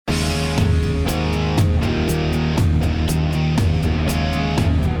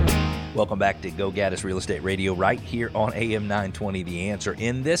Welcome back to Go Gaddis Real Estate Radio right here on AM 920 The Answer.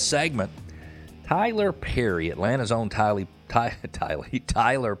 In this segment, Tyler Perry, Atlanta's own Tyler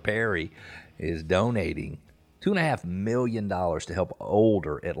Perry, is donating $2.5 million to help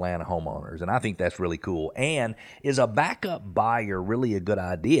older Atlanta homeowners. And I think that's really cool. And is a backup buyer really a good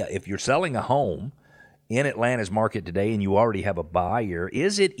idea? If you're selling a home in Atlanta's market today and you already have a buyer,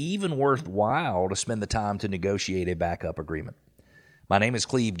 is it even worthwhile to spend the time to negotiate a backup agreement? My name is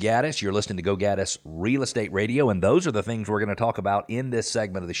Cleve Gaddis. You're listening to Go Gaddis Real Estate Radio, and those are the things we're going to talk about in this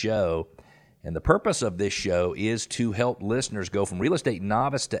segment of the show. And the purpose of this show is to help listeners go from real estate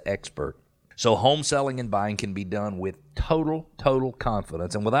novice to expert. So home selling and buying can be done with total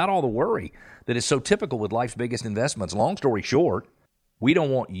confidence and without all the worry that is so typical with life's biggest investments. Long story short, we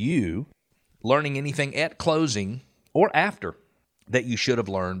don't want you learning anything at closing or after that you should have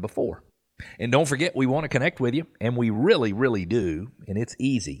learned before. And don't forget, we want to connect with you, and we really do, and it's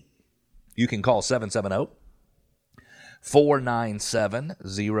easy. You can call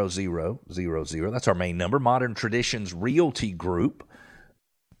 770-497-0000. That's our main number, Modern Traditions Realty Group.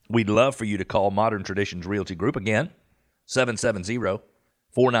 We'd love for you to call Modern Traditions Realty Group. Again,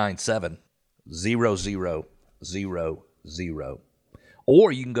 770-497-0000.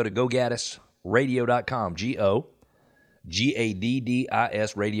 Or you can go to GoGaddisRadio.com,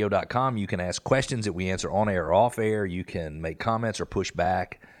 GoGaddis radio.com. You can ask questions that we answer on air or off air. You can make comments or push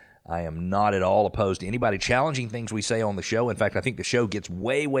back. I am not at all opposed to anybody challenging things we say on the show. In fact, I think the show gets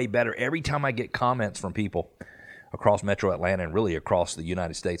way better every time I get comments from people across Metro Atlanta and really across the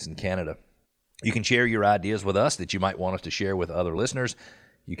United States and Canada. You can share your ideas with us that you might want us to share with other listeners.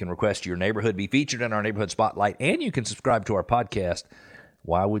 You can request your neighborhood be featured in our Neighborhood Spotlight, and you can subscribe to our podcast.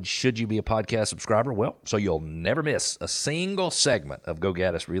 Why should you be a podcast subscriber? Well, so you'll never miss a single segment of Go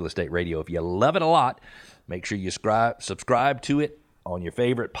Gaddis Real Estate Radio. If you love it a lot, make sure you subscribe to it on your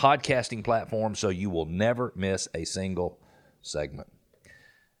favorite podcasting platform so you will never miss a single segment.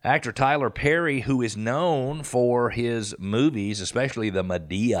 Actor Tyler Perry, who is known for his movies, especially the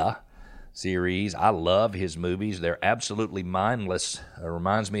Madea series. I love his movies. They're absolutely mindless. It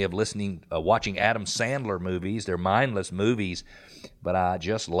reminds me of watching Adam Sandler movies. They're mindless movies, but I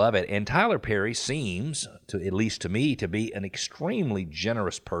just love it. And Tyler Perry seems, at least to me, to be an extremely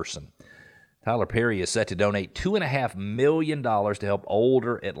generous person. Tyler Perry is set to donate $2.5 million to help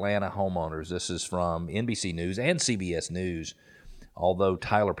older Atlanta homeowners. This is from NBC News and CBS News. Although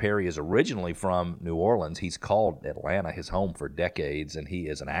Tyler Perry is originally from New Orleans, he's called Atlanta his home for decades, and he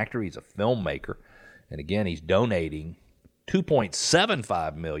is an actor, he's a filmmaker, and again, he's donating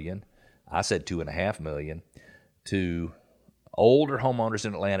 $2.75 million, I said $2.5 million, to older homeowners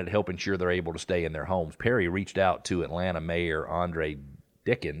in Atlanta to help ensure they're able to stay in their homes. Perry reached out to Atlanta Mayor Andre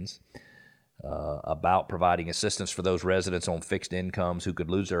Dickens about providing assistance for those residents on fixed incomes who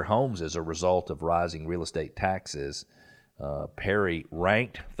could lose their homes as a result of rising real estate taxes. Perry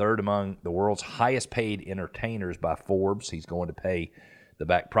ranked third among the world's highest paid entertainers by Forbes. He's going to pay the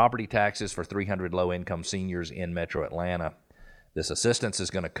back property taxes for 300 low-income seniors in Metro Atlanta. This assistance is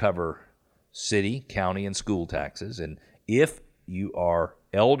going to cover city, county, and school taxes. And if you are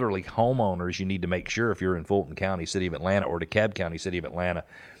elderly homeowners, you need to make sure if you're in Fulton County, City of Atlanta, or DeKalb County, City of Atlanta,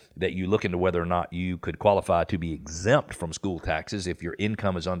 that you look into whether or not you could qualify to be exempt from school taxes. If your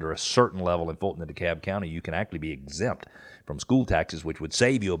income is under a certain level in Fulton and DeKalb County, you can actually be exempt from school taxes, which would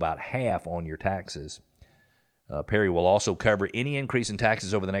save you about half on your taxes. Perry will also cover any increase in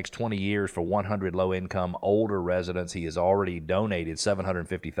taxes over the next 20 years for 100 low-income older residents. He has already donated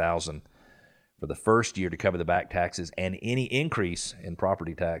 $750,000 for the first year to cover the back taxes and any increase in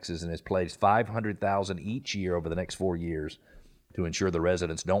property taxes, and has pledged $500,000 each year over the next 4 years to ensure the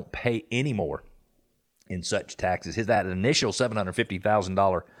residents don't pay any more in such taxes. That initial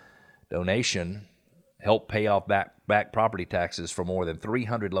 $750,000 donation helped pay off back property taxes for more than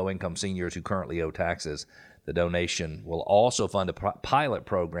 300 low-income seniors who currently owe taxes. The donation will also fund a pilot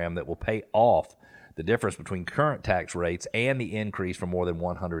program that will pay off the difference between current tax rates and the increase for more than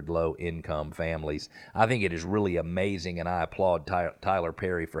 100 low-income families. I think it is really amazing, and I applaud Tyler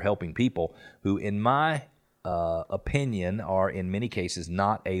Perry for helping people who, in my opinion, are in many cases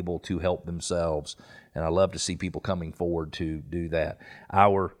not able to help themselves. And I love to see people coming forward to do that.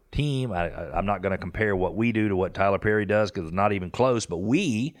 Our team, I'm not going to compare what we do to what Tyler Perry does because it's not even close, but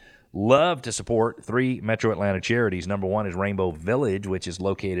we love to support 3 Metro Atlanta charities. Number one is Rainbow Village, which is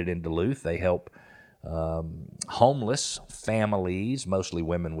located in Duluth. They help homeless families, mostly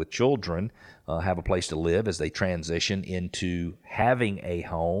women with children, have a place to live as they transition into having a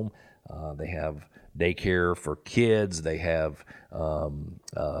home. They have daycare for kids. They have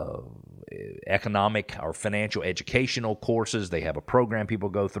economic or financial educational courses. They have a program people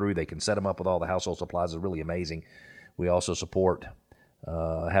go through. They can set them up with all the household supplies. It's really amazing. We also support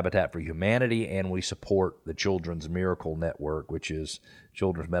Habitat for Humanity, and we support the Children's Miracle Network, which is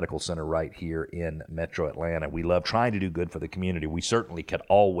Children's Medical Center right here in Metro Atlanta. We love trying to do good for the community. We certainly could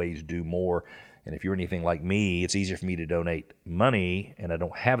always do more. And if you're anything like me, it's easier for me to donate money, and I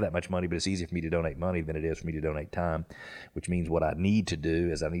don't have that much money, but it's easier for me to donate money than it is for me to donate time, which means what I need to do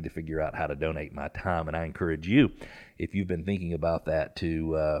is I need to figure out how to donate my time. And I encourage you, if you've been thinking about that,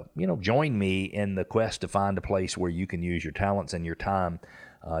 to join me in the quest to find a place where you can use your talents and your time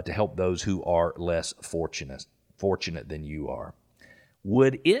to help those who are less fortunate than you are.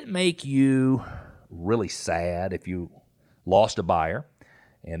 Would it make you really sad if you lost a buyer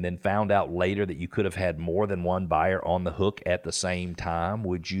and then found out later that you could have had more than one buyer on the hook at the same time?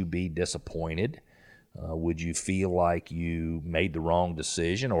 Would you be disappointed? Would you feel like you made the wrong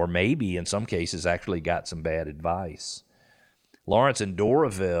decision, or maybe in some cases actually got some bad advice? Lawrence in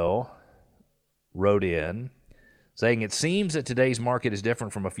Doraville wrote in saying, it seems that today's market is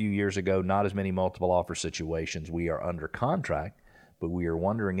different from a few years ago. Not as many multiple offer situations. We are under contract, but we are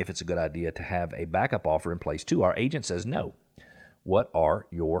wondering if it's a good idea to have a backup offer in place too. Our agent says no. What are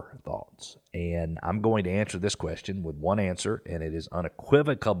your thoughts? And I'm going to answer this question with one answer, and it is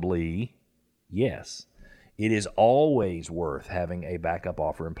unequivocally yes. It is always worth having a backup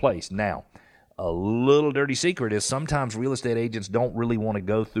offer in place. Now, a little dirty secret is sometimes real estate agents don't really want to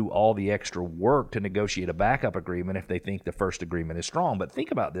go through all the extra work to negotiate a backup agreement if they think the first agreement is strong. But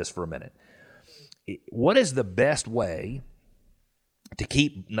think about this for a minute. What is the best way to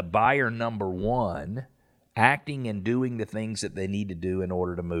keep the buyer number one acting and doing the things that they need to do in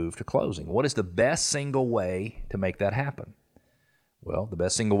order to move to closing? What is the best single way to make that happen? Well, the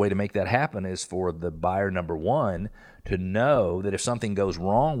best single way to make that happen is for the buyer number one to know that if something goes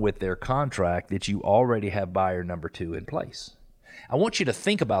wrong with their contract, that you already have buyer number two in place. I want you to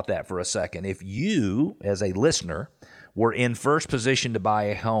think about that for a second. If you, as a listener, were in first position to buy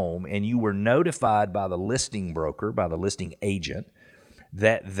a home and you were notified by the listing broker, by the listing agent,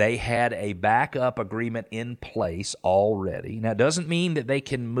 that they had a backup agreement in place already. Now, it doesn't mean that they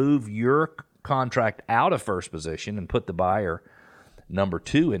can move your contract out of first position and put the buyer number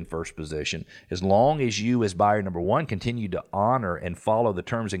two in first position. As long as you, as buyer number one, continue to honor and follow the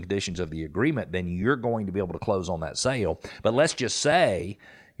terms and conditions of the agreement, then you're going to be able to close on that sale. But let's just say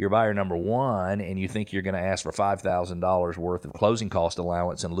you're buyer number one and you think you're going to ask for $5,000 worth of closing cost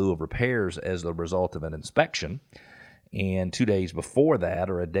allowance in lieu of repairs as the result of an inspection. And 2 days before that,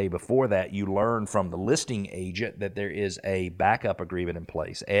 or a day before that, you learn from the listing agent that there is a backup agreement in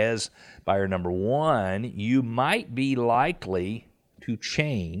place. As buyer number one, you might be likely to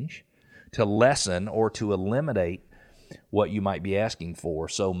change, to lessen, or to eliminate what you might be asking for.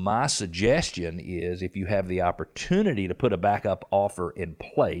 So my suggestion is, if you have the opportunity to put a backup offer in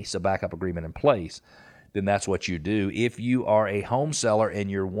place, a backup agreement in place, then that's what you do. If you are a home seller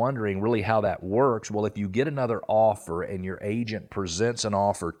and you're wondering really how that works, well, if you get another offer and your agent presents an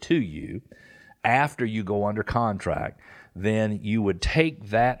offer to you after you go under contract, then you would take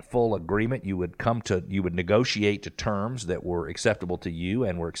that full agreement, you would negotiate to terms that were acceptable to you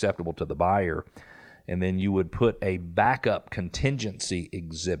and were acceptable to the buyer, and then you would put a backup contingency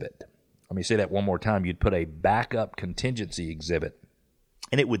exhibit. Let me say that one more time. You'd put a backup contingency exhibit,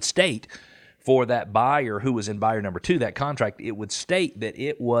 and it would state, for that buyer who was in buyer number two, that contract, it would state that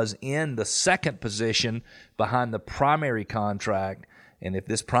it was in the second position behind the primary contract, and if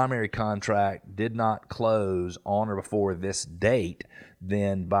this primary contract did not close on or before this date,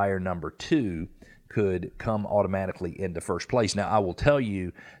 then buyer number two could come automatically into first place. Now, I will tell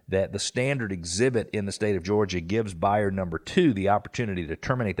you that the standard exhibit in the state of Georgia gives buyer number two the opportunity to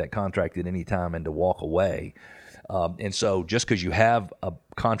terminate that contract at any time and to walk away. And so just because you have a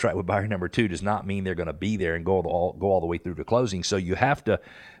contract with buyer number two does not mean they're going to be there and go all the way through to closing. So you have to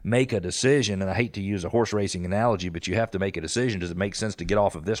make a decision, and I hate to use a horse racing analogy, but you have to make a decision. Does it make sense to get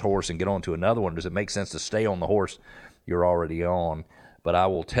off of this horse and get on to another one? Does it make sense to stay on the horse you're already on? But I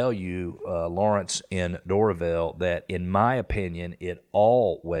will tell you, Lawrence in Doraville, that in my opinion, it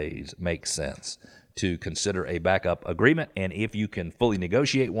always makes sense to consider a backup agreement. And if you can fully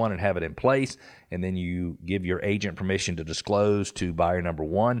negotiate one and have it in place, and then you give your agent permission to disclose to buyer number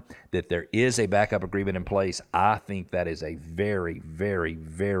one that there is a backup agreement in place, I think that is a very, very,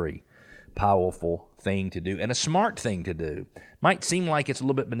 very powerful thing to do and a smart thing to do. Might seem like it's a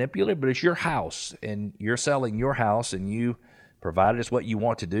little bit manipulative, but it's your house and you're selling your house, and you, provided it's what you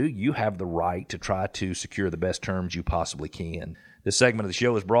want to do, you have the right to try to secure the best terms you possibly can. This segment of the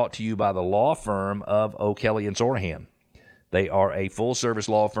show is brought to you by the law firm of O'Kelly and Sorahan. They are a full-service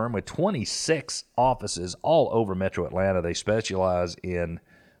law firm with 26 offices all over Metro Atlanta. They specialize in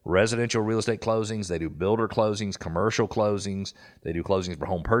residential real estate closings. They do builder closings, commercial closings. They do closings for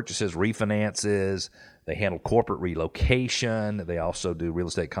home purchases, refinances. They handle corporate relocation. They also do real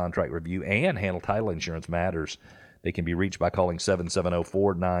estate contract review and handle title insurance matters. They can be reached by calling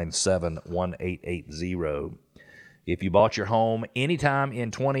 770-497-1880. If you bought your home anytime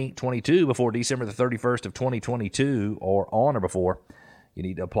in 2022 before December the 31st of 2022 or on or before, you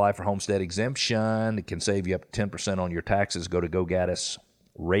need to apply for homestead exemption. It can save you up to 10% on your taxes. Go to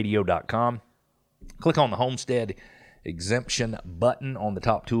GoGaddisRadio.com. Click on the homestead exemption button on the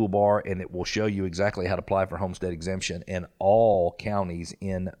top toolbar, and it will show you exactly how to apply for homestead exemption in all counties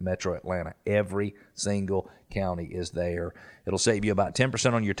in Metro Atlanta. Every single county is there. It'll save you about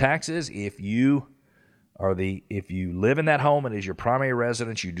 10% on your taxes. If you live in that home and is your primary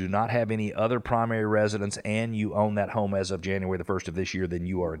residence, you do not have any other primary residence, and you own that home as of January the 1st of this year, then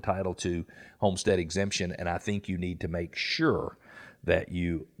you are entitled to homestead exemption, and I think you need to make sure that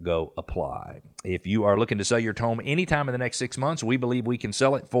you go apply. If you are looking to sell your home anytime in the next 6 months, we believe we can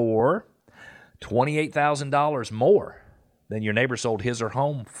sell it for $28,000 more than your neighbor sold his or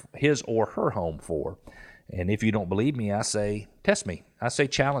her home for. And if you don't believe me, I say test me. I say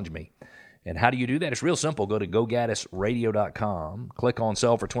challenge me. And how do you do that? It's real simple. Go to GoGaddisRadio.com, click on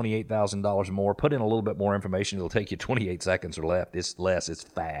sell for $28,000 more, put in a little bit more information. It'll take you 28 seconds or less. It's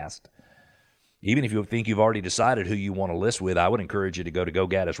fast. Even if you think you've already decided who you want to list with, I would encourage you to go to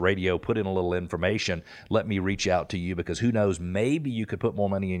GoGaddis Radio, put in a little information, let me reach out to you, because who knows, maybe you could put more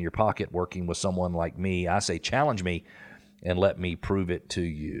money in your pocket working with someone like me. I say challenge me and let me prove it to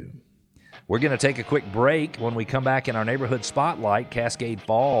you. We're going to take a quick break. When we come back in our neighborhood spotlight, Cascade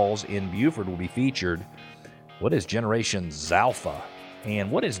Falls in Buford will be featured. What is Generation Zalpha?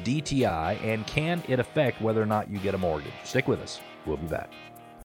 And what is DTI? And can it affect whether or not you get a mortgage? Stick with us. We'll be back.